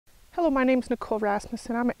Hello, my name is Nicole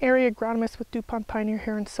Rasmussen. I'm an area agronomist with DuPont Pioneer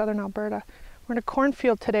here in Southern Alberta. We're in a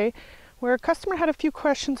cornfield today where a customer had a few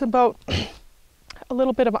questions about a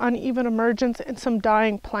little bit of uneven emergence and some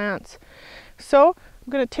dying plants. So I'm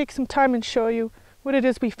going to take some time and show you what it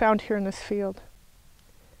is we found here in this field.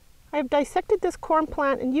 I've dissected this corn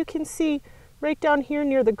plant, and you can see right down here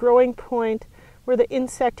near the growing point where the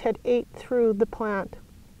insect had ate through the plant.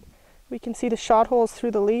 We can see the shot holes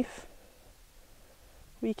through the leaf.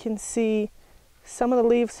 We can see some of the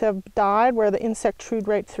leaves have died where the insect chewed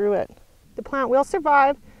right through it. The plant will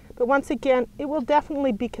survive, but once again, it will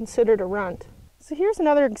definitely be considered a runt. So here's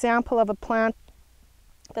another example of a plant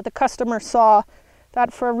that the customer saw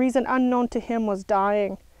that for a reason unknown to him was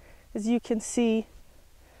dying. As you can see,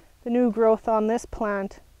 the new growth on this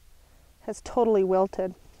plant has totally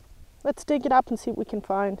wilted. Let's dig it up and see what we can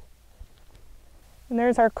find. And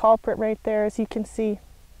there's our culprit right there, as you can see.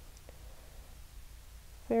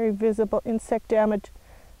 Very visible insect damage,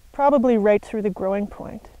 probably right through the growing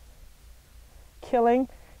point, killing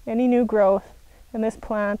any new growth, and this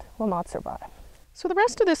plant will not survive. So the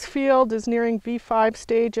rest of this field is nearing V5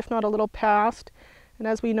 stage, if not a little past, and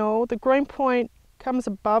as we know, the growing point comes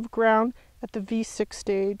above ground at the V6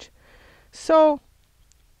 stage. So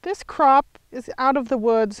this crop is out of the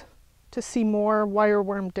woods to see more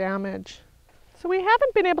wireworm damage. So we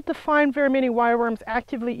haven't been able to find very many wireworms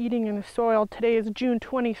actively eating in the soil. Today is June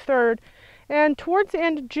 23rd, and towards the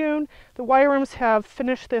end of June, the wireworms have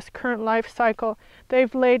finished this current life cycle.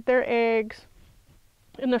 They've laid their eggs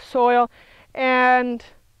in the soil, and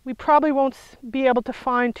we probably won't be able to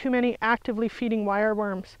find too many actively feeding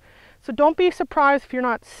wireworms. So don't be surprised if you're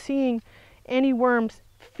not seeing any worms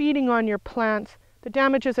feeding on your plants. The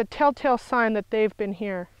damage is a telltale sign that they've been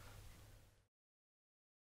here.